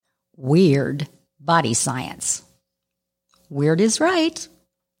weird body science. Weird is right.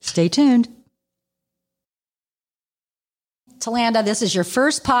 Stay tuned. Talanda, this is your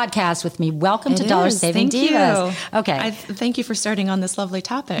first podcast with me. Welcome to Dollar Saving Divas. Okay. Thank you for starting on this lovely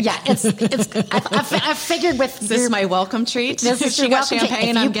topic. Yeah, I figured with Is this my welcome treat? This is she your got welcome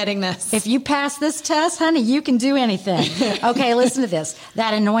champagne, I'm getting this. If you pass this test, honey, you can do anything. Okay, listen to this.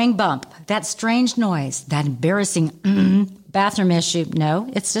 That annoying bump, that strange noise, that embarrassing bathroom issue.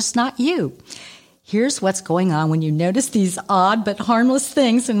 No, it's just not you. Here's what's going on when you notice these odd but harmless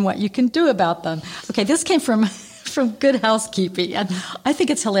things and what you can do about them. Okay, this came from Good Housekeeping, and I think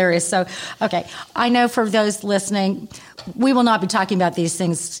it's hilarious. So, okay, I know for those listening, we will not be talking about these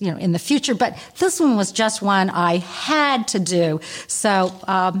things, in the future, but this one was just one I had to do. So,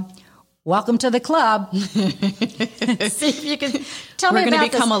 welcome to the club. See if you can tell me about this. We're going to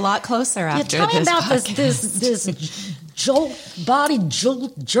become a lot closer after this. Tell me about this body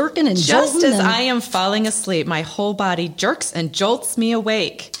jerking and jolting. Just as I am falling asleep, my whole body jerks and jolts me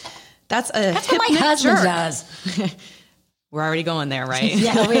awake. That's what my husband does. We're already going there, right?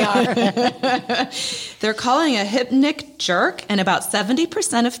 Yeah, we are. They're calling a hypnic jerk, and about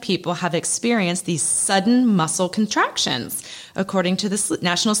 70% of people have experienced these sudden muscle contractions, according to the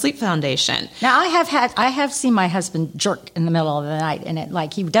National Sleep Foundation. Now, I have seen my husband jerk in the middle of the night, and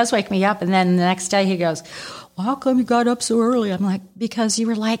he does wake me up, and then the next day he goes, well, how come you got up so early? I'm like, because you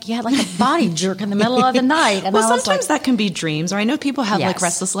were you had a body jerk in the middle of the night. And well, sometimes that can be dreams, or I know people have yes.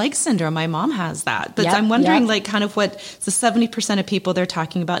 restless leg syndrome. My mom has that. But I'm wondering kind of what the 70% of people they're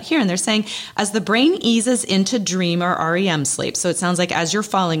talking about here. And they're saying as the brain eases into dream or REM sleep, so it sounds like as you're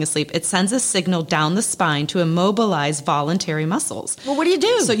falling asleep, it sends a signal down the spine to immobilize voluntary muscles. Well, what do you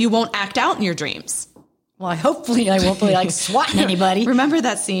do? So you won't act out in your dreams. Well, hopefully I won't be swatting anybody. Remember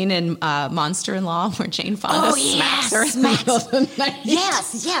that scene in Monster-in-Law where Jane Fonda smacks her in the middle of the night?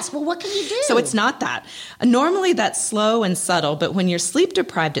 Yes. Well, what can you do? So it's not that. Normally that's slow and subtle, but when you're sleep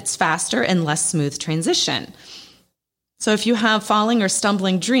deprived, it's faster and less smooth transition. So if you have falling or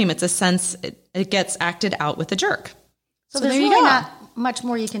stumbling dream, it's a sense it gets acted out with a jerk. So there's really not much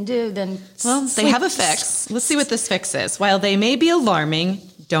more you can do than they have a fix. Let's see what this fix is. While they may be alarming,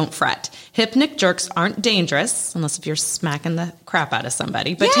 don't fret. Hypnic jerks aren't dangerous, unless if you're smacking the crap out of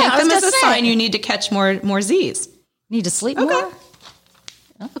somebody. But take them as a sign you need to catch more Z's. Need to sleep more?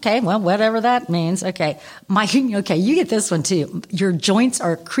 Okay, well, whatever that means. Okay. You get this one too. Your joints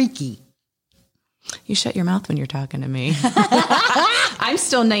are creaky. You shut your mouth when you're talking to me. I'm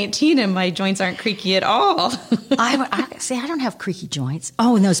still 19 and my joints aren't creaky at all. I don't have creaky joints.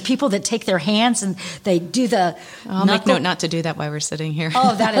 Oh, and those people that take their hands and they do the I'll make note not to do that while we're sitting here.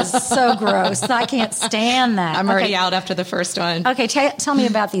 Oh, that is so gross. I can't stand that. I'm already out after the first one. Okay, tell me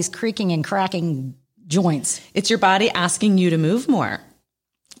about these creaking and cracking joints. It's your body asking you to move more.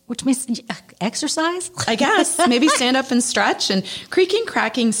 Which means exercise? I guess. Maybe stand up and stretch. And creaking,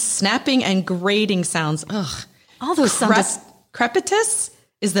 cracking, snapping, and grating sounds. Ugh. All those sounds. Crepitus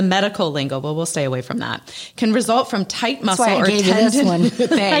is the medical lingo, but we'll stay away from that. Can result from tight muscle or tendon. This one.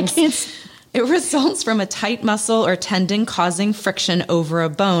 Thanks. It results from a tight muscle or tendon causing friction over a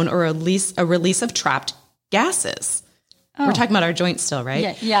bone or a release of trapped gases. Oh. We're talking about our joints still,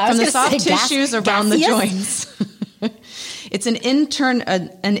 right? Yeah. From the soft tissues around the joints. It's an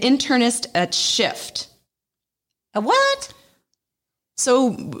internist shift. A what?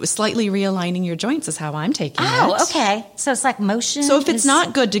 So slightly realigning your joints is how I'm taking it. Oh, okay. So it's like motion. So if it's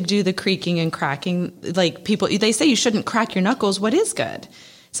not good to do the creaking and cracking, they say you shouldn't crack your knuckles. What is good? It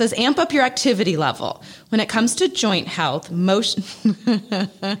says amp up your activity level. When it comes to joint health, motion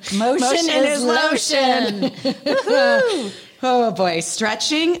is lotion. Oh boy,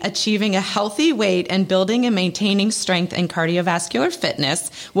 stretching, achieving a healthy weight, and building and maintaining strength and cardiovascular fitness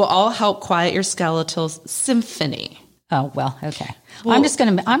will all help quiet your skeletal symphony. Oh, well, okay. Well, I'm just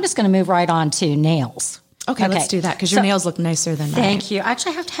gonna move right on to nails. Okay, let's do that because your nails look nicer than mine. Thank you.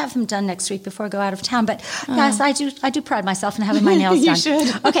 Actually, I have to have them done next week before I go out of town. But yes, I do pride myself in having my nails done. You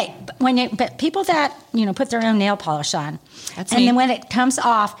should. Okay, but people that put their own nail polish on, That's me. Then when it comes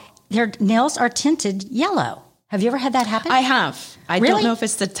off, their nails are tinted yellow. Have you ever had that happen? I have. I don't know if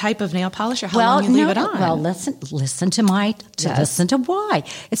it's the type of nail polish or how long you leave it on. Well, listen to why.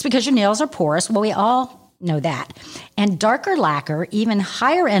 It's because your nails are porous. Well, we all know that. And darker lacquer, even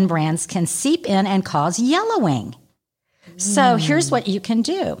higher end brands, can seep in and cause yellowing. So here's what you can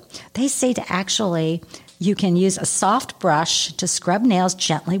do. They say you can use a soft brush to scrub nails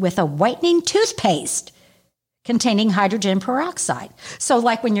gently with a whitening toothpaste. containing hydrogen peroxide. So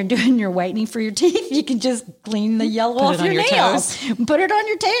like when you're doing your whitening for your teeth, you can just clean the yellow off your nails. Put it on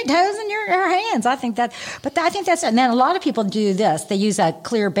your toes and your hands. I think that's, and then a lot of people do this. They use a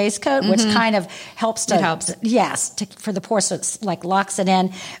clear base coat, which kind of helps to, for the pores, so it's like locks it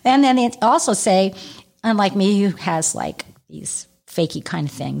in. And then they also say, unlike me, who has like these fakey kind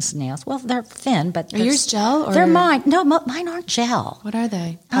of things, nails. Well, they're thin, but are yours gel? Or they're mine. No, mine aren't gel. What are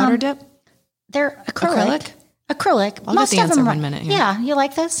they? Powder dip? They're acrylic. I'll get the answer one minute here. Yeah, you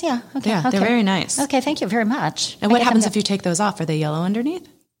like this? Yeah. Okay. Yeah, they're very nice. Okay, thank you very much. And what happens if you take those off? Are they yellow underneath?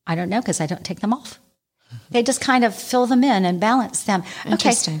 I don't know because I don't take them off. They just kind of fill them in and balance them.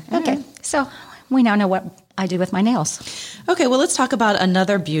 Interesting. Okay. So we now know what I do with my nails. Okay, well, let's talk about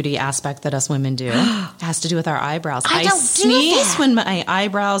another beauty aspect that us women do. It has to do with our eyebrows. I don't sneeze when my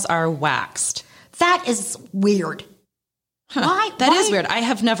eyebrows are waxed. That is weird. Why? That is weird. I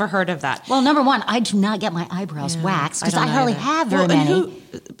have never heard of that. Well, number one, I do not get my eyebrows waxed because I hardly have very many.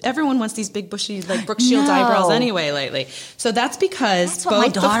 Everyone wants these big bushy, like Brooke Shields eyebrows anyway lately. So that's because that's what my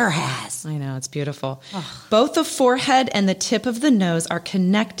daughter has. I know, it's beautiful. Ugh. Both the forehead and the tip of the nose are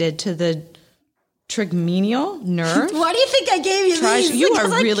connected to the trigeminal nerve. Why do you think I gave you these? You are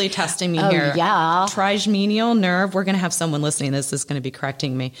really testing me here. Yeah. Trigeminal nerve. We're going to have someone listening to this is going to be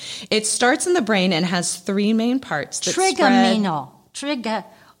correcting me. It starts in the brain and has three main parts. Trigeminal.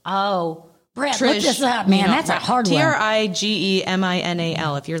 Brett, look this up, man. That's a hard one.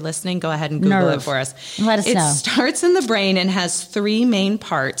 Trigeminal. If you're listening, go ahead and Google it for us. Let us know. It starts in the brain and has three main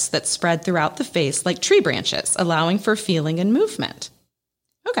parts that spread throughout the face like tree branches, allowing for feeling and movement.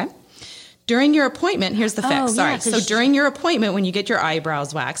 Okay. During your appointment, here's the fix. So during your appointment, when you get your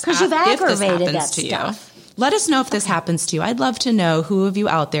eyebrows waxed, if this happens to you, let us know if this happens to you. I'd love to know who of you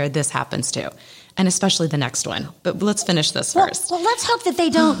out there this happens to, and especially the next one. But let's finish this first. Well, let's hope that they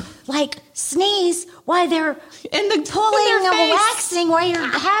don't sneeze while they're pulling or waxing while you're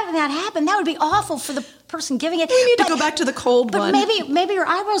having that happen. That would be awful for the person giving it. We need to go back to the cold one. But maybe your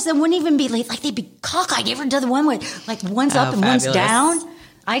eyebrows then wouldn't even be they'd be cockeyed. You ever done the one with one's up and one's down?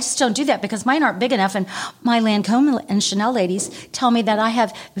 I just don't do that because mine aren't big enough. And my Lancome and Chanel ladies tell me that I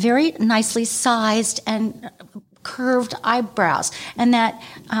have very nicely sized and curved eyebrows. And that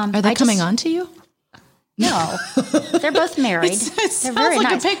are they coming on to you? No, they're both married. They're very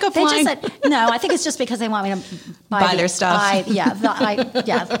nice. A pickup line. No, I think it's just because they want me to buy their stuff. The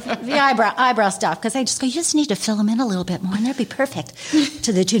eyebrow stuff. Because they just go, you just need to fill them in a little bit more, and they'll be perfect.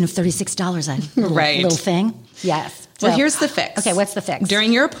 To the tune of $36 a little thing. Yes. Well, here's the fix. Okay, what's the fix?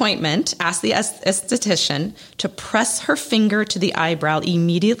 During your appointment, ask the esthetician to press her finger to the eyebrow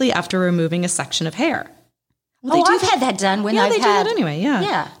immediately after removing a section of hair. Well, I've had that done when I've had... Yeah, they do that anyway,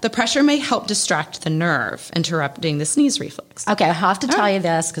 yeah. The pressure may help distract the nerve, interrupting the sneeze reflex. Okay, I have to tell you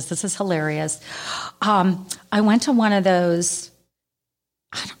this because this is hilarious. I went to one of those...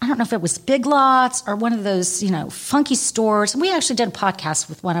 I don't know if it was Big Lots or one of those, funky stores. We actually did a podcast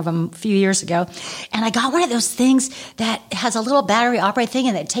with one of them a few years ago. And I got one of those things that has a little battery operated thing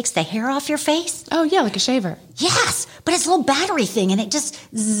and it takes the hair off your face. Oh, yeah, like a shaver. Yes, but it's a little battery thing and it just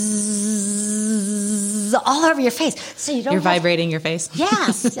zzz all over your face. So you don't You're vibrating your face?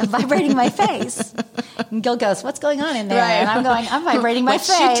 Yes, I'm vibrating my face. And Gil goes, what's going on in there? Right. And I'm going, I'm vibrating my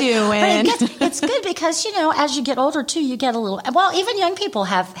face. What's she doing? But it's good because, as you get older too, you get a little, even young people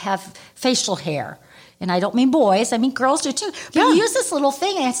have facial hair. And I don't mean boys, I mean girls do too. But you use this little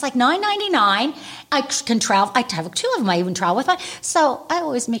thing and it's like $9.99. I can travel. I have two of them. I even travel with mine. So I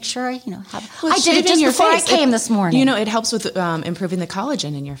always make sure I did it just before I came this morning. It helps with improving the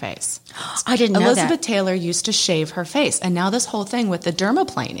collagen in your face. I didn't know that. Elizabeth Taylor used to shave her face, and now this whole thing with the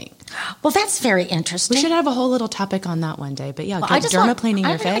dermaplaning. Well, that's very interesting. We should have a whole little topic on that one day. But dermaplaning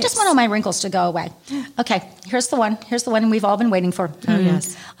your face. I just want all my wrinkles to go away. Okay, here's the one. Here's the one we've all been waiting for. Oh,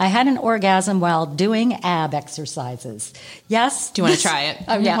 yes. I had an orgasm while doing ab exercises. Yes. Do you want to try it?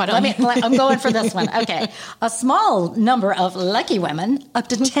 Oh, yeah. I'm going for this one. Okay. A small number of lucky women, up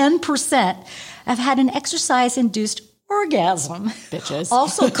to 10%, have had an exercise-induced orgasm. Bitches.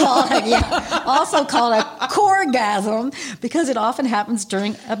 Also called a coregasm because it often happens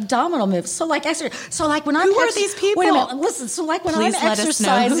during abdominal moves. So like when I'm Who are these people? Wait a minute, listen. So like when Please I'm let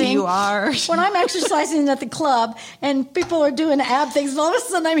exercising, us know who you are. When I'm exercising at the club and people are doing ab things, and all of a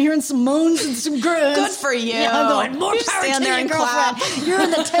sudden I'm hearing some moans and some grunts. Good for you. Yeah, I'm going, more power to you, girlfriend. You're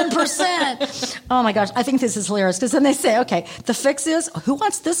in the 10%. Oh my gosh, I think this is hilarious because then they say, okay, the fix is, who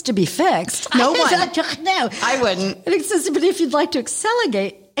wants this to be fixed? No one. No. I wouldn't. It says, but if you'd like to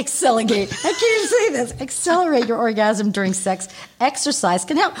accelerate. I can't even say this. Accelerate your orgasm during sex. Exercise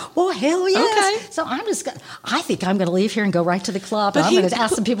can help. Well, hell yes. Okay. So I think I'm going to leave here and go right to the club. And I'm going to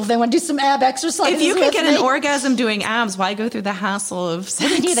ask some people if they want to do some ab exercises. If you can get an orgasm doing abs, why go through the hassle of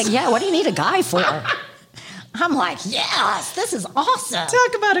sex? What do you need a guy for? I'm like, yes, this is awesome.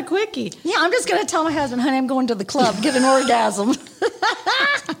 Talk about a quickie. Yeah, I'm just going to tell my husband, honey, I'm going to the club, get an orgasm.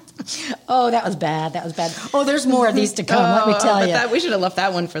 Oh, that was bad. Oh, there's more of these to come, let me tell you. We should have left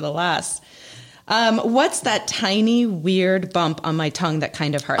that one for the last. What's that tiny, weird bump on my tongue that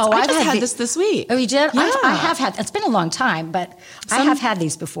kind of hurts? Oh, I just had this week. Oh, you did? Yeah. I have had. It's been a long time, but I have had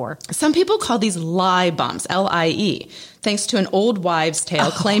these before. Some people call these lie bumps, L-I-E, thanks to an old wives'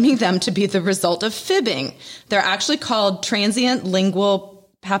 tale claiming them to be the result of fibbing. They're actually called transient lingual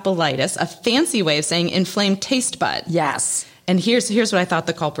papillitis, a fancy way of saying inflamed taste bud. Yes. And here's what I thought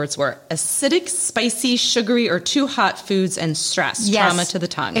the culprits were. Acidic, spicy, sugary, or too hot foods and stress, trauma to the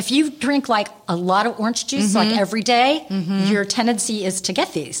tongue. If you drink like a lot of orange juice like every day, your tendency is to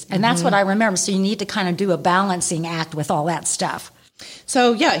get these. And that's what I remember. So you need to kind of do a balancing act with all that stuff.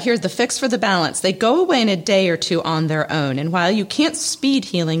 So yeah, here's the fix for the balance. They go away in a day or two on their own. And while you can't speed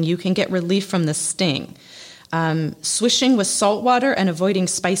healing, you can get relief from the sting. Swishing with salt water and avoiding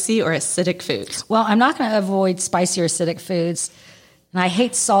spicy or acidic foods. Well, I'm not going to avoid spicy or acidic foods. And I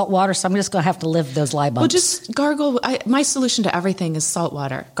hate salt water, so I'm just going to have to live those lie bumps. Well, just gargle. My solution to everything is salt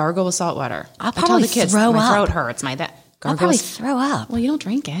water. Gargle with salt water. I tell the kids, my throat hurts. I'll probably throw up. Well, you don't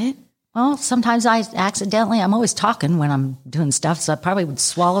drink it. Well, sometimes I'm always talking when I'm doing stuff, so I probably would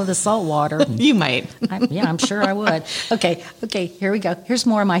swallow the salt water. You might. I'm sure I would. Okay, here we go. Here's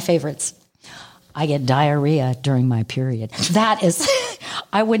more of my favorites. I get diarrhea during my period. That is,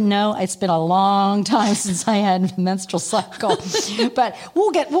 I wouldn't know. It's been a long time since I had a menstrual cycle. But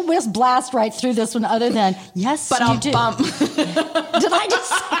we'll just blast right through this one other than, yes, but you do. Bump. Did I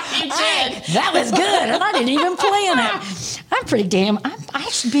just? You did. That was good, and I didn't even plan it. I'm pretty damn, I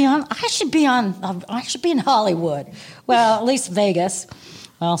should be in Hollywood. Well, at least Vegas.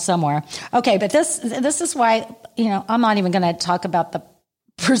 Well, somewhere. Okay, but this is why, I'm not even going to talk about the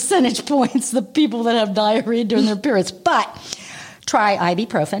percentage points, the people that have diarrhea during their periods. But try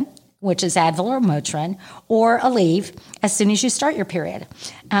ibuprofen, which is Advil or Motrin, or Aleve as soon as you start your period.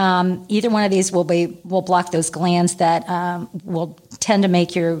 Either one of these will block those glands that will tend to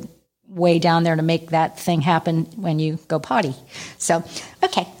make your way down there to make that thing happen when you go potty. So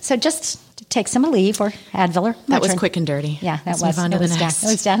just take some Aleve or Advil or Motrin. That was quick and dirty. Yeah, Let's move on to the next. It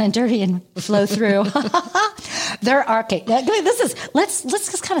was down and dirty and flow through. Let's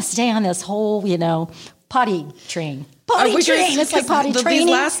just kind of stay on this whole, potty train. Potty train. It's like potty training.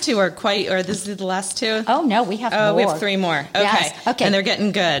 These last two this is the last two? Oh, no, we have more. Oh, we have three more. Okay. Yes. Okay. And they're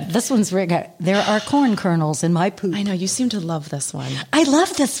getting good. This one's really good. There are corn kernels in my poop. I know, you seem to love this one. I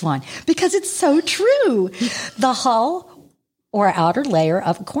love this one because it's so true. The hull or outer layer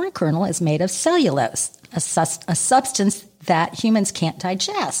of a corn kernel is made of cellulose, a substance that humans can't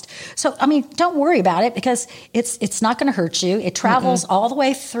digest. So, don't worry about it because it's not going to hurt you. It travels all the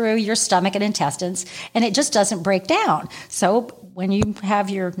way through your stomach and intestines, and it just doesn't break down. So when you have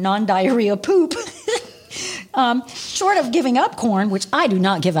your non-diarrhea poop, short of giving up corn, which I do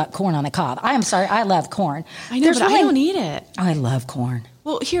not give up corn on the cob. I am sorry, I love corn. I know, but I don't eat it. I love corn.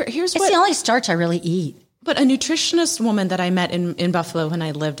 Well, here's it's the only starch I really eat. But a nutritionist woman that I met in Buffalo when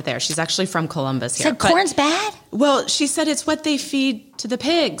I lived there, she's actually from Columbus here. Said corn's bad? Well, she said it's what they feed to the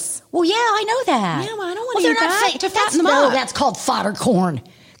pigs. Well, yeah, I know that. Yeah, well, I don't want to eat that to fatten them up. No, that's called fodder corn.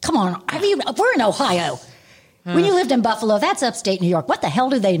 Come on, we're in Ohio. When you lived in Buffalo, that's upstate New York. What the hell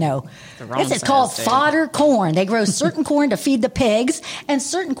do they know? This is called fodder corn. They grow certain corn to feed the pigs and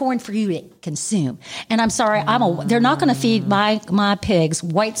certain corn for you to consume. And I'm sorry, they're not going to feed my pigs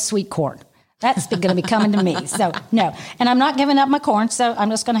white sweet corn. That's going to be coming to me. So, no. And I'm not giving up my corn, so I'm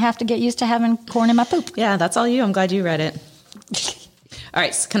just going to have to get used to having corn in my poop. Yeah, that's all you. I'm glad you read it. All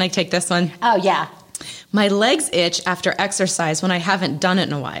right, so can I take this one? Oh, yeah. My legs itch after exercise when I haven't done it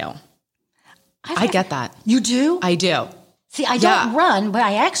in a while. I get that. You do? I do. See, I don't run, but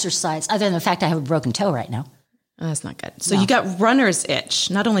I exercise, other than the fact I have a broken toe right now. Oh, that's not good. So you got runner's itch,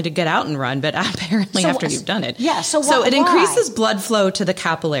 not only to get out and run, but apparently after you've done it. Yeah. So it increases blood flow to the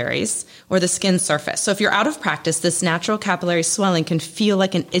capillaries or the skin surface. So if you're out of practice, this natural capillary swelling can feel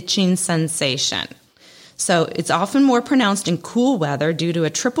like an itching sensation. So it's often more pronounced in cool weather due to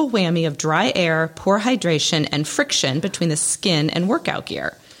a triple whammy of dry air, poor hydration, and friction between the skin and workout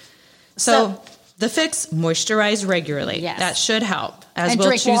gear. So the fix, moisturize regularly. Yes. That should help. As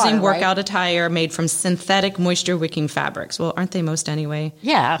well, choosing workout attire made from synthetic moisture-wicking fabrics. Well, aren't they most anyway?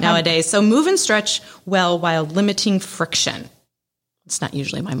 Yeah. Nowadays. So move and stretch well while limiting friction. It's not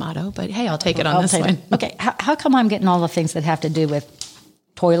usually my motto, but hey, I'll take it on this one. Okay, how come I'm getting all the things that have to do with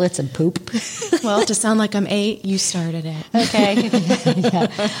toilets and poop? Well, to sound like I'm 8, you started it. Okay.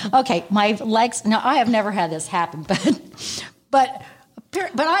 Yeah. Okay, my legs. Now, I have never had this happen, but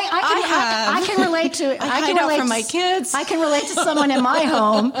I can relate to. I can relate from my kids. I can relate to someone in my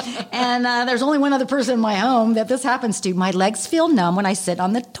home, and there's only one other person in my home that this happens to. My legs feel numb when I sit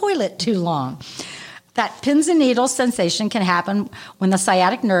on the toilet too long. That pins and needles sensation can happen when the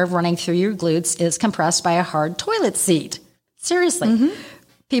sciatic nerve running through your glutes is compressed by a hard toilet seat. Seriously. Mm-hmm.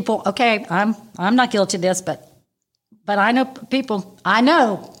 People, okay, I'm not guilty of this, but I know people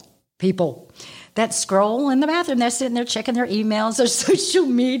that scroll in the bathroom. They're sitting there checking their emails, their social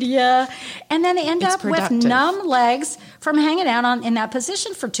media, and then they end up with numb legs from hanging out in that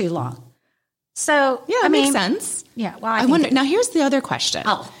position for too long. So, yeah, it makes sense. Yeah, well, I wonder. Now, here's the other question.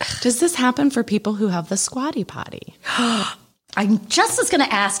 Does this happen for people who have the squatty potty? I'm just was going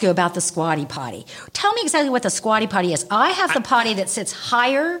to ask you about the squatty potty. Tell me exactly what the squatty potty is. I have the potty that sits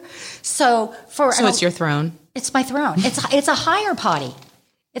higher, so it's your throne. It's my throne. It's a higher potty.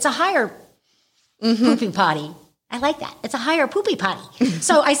 It's a higher poopy potty. I like that. It's a higher poopy potty.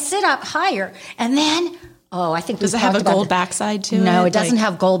 So I sit up higher, and then I think does it have a gold backside to it? No, it doesn't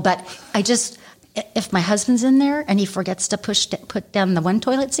have gold. But if my husband's in there and he forgets to put down the one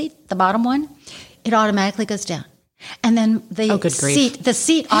toilet seat, the bottom one, it automatically goes down. And then the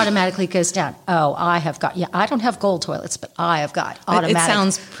seat automatically goes down. I don't have gold toilets, but I have got automatic. It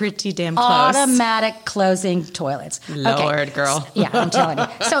sounds pretty damn close. Automatic closing toilets. Lord, girl. Yeah, I'm telling you.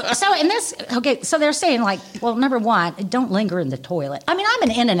 So in this, so they're saying like, well, number one, don't linger in the toilet. I mean, I'm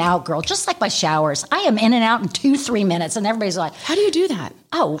an in and out girl, just like my showers. I am in and out in 2-3 minutes, and everybody's like, how do you do that?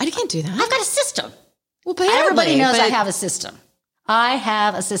 Oh, I can't do that. I've got a system. Well, everybody knows I have a system. I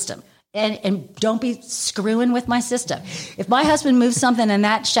have a system. And don't be screwing with my system. If my husband moves something in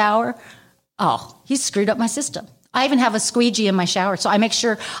that shower, he's screwed up my system. I even have a squeegee in my shower, so I make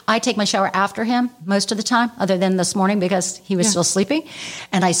sure I take my shower after him most of the time, other than this morning because he was still sleeping.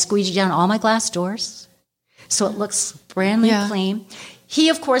 And I squeegee down all my glass doors so it looks brand new clean. He,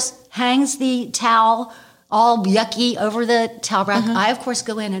 of course, hangs the towel all yucky over the towel rack. I, of course,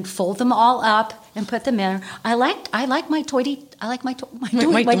 go in and fold them all up and put them in. I like my toity. I like my toilet. I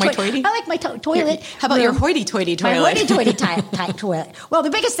like my toilet. How about your hoity-toity toilet? My hoity-toity type toilet. Well, the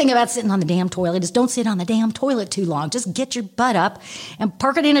biggest thing about sitting on the damn toilet is don't sit on the damn toilet too long. Just get your butt up and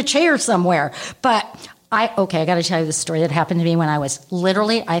park it in a chair somewhere. But I got to tell you the story that happened to me when I was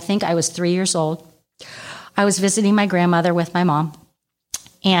I think I was 3 years old. I was visiting my grandmother with my mom,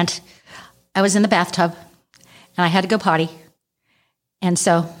 and I was in the bathtub, and I had to go potty. And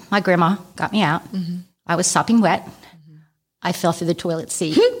so my grandma got me out. Mm-hmm. I was sopping wet. Mm-hmm. I fell through the toilet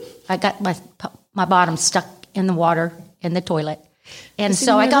seat. I got my bottom stuck in the water in the toilet. And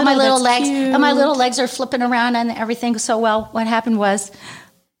so I got my little legs, and my little legs are flipping around and everything. So, what happened was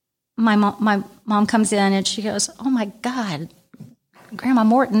my mom comes in and she goes, "Oh my God, Grandma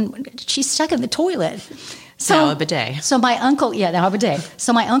Morton, she's stuck in the toilet." So, now a bidet. So my uncle, now a bidet.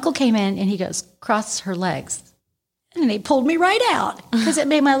 So my uncle came in and he goes, "Cross her legs." And he pulled me right out because it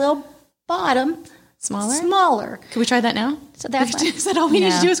made my little bottom smaller. Can we try that now? So that's is that all we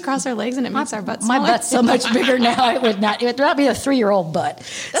need to do is cross our legs and it makes our butt smaller? My butt's so much bigger now. It would not be a 3-year-old butt.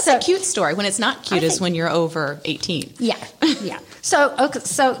 That's a cute story. When it's not cute is when you're over 18. Yeah. So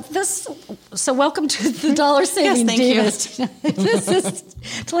welcome to the Dollar Saving Divas.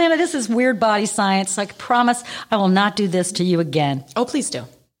 Talana, this is Weird Body Science. I promise I will not do this to you again. Oh, please do.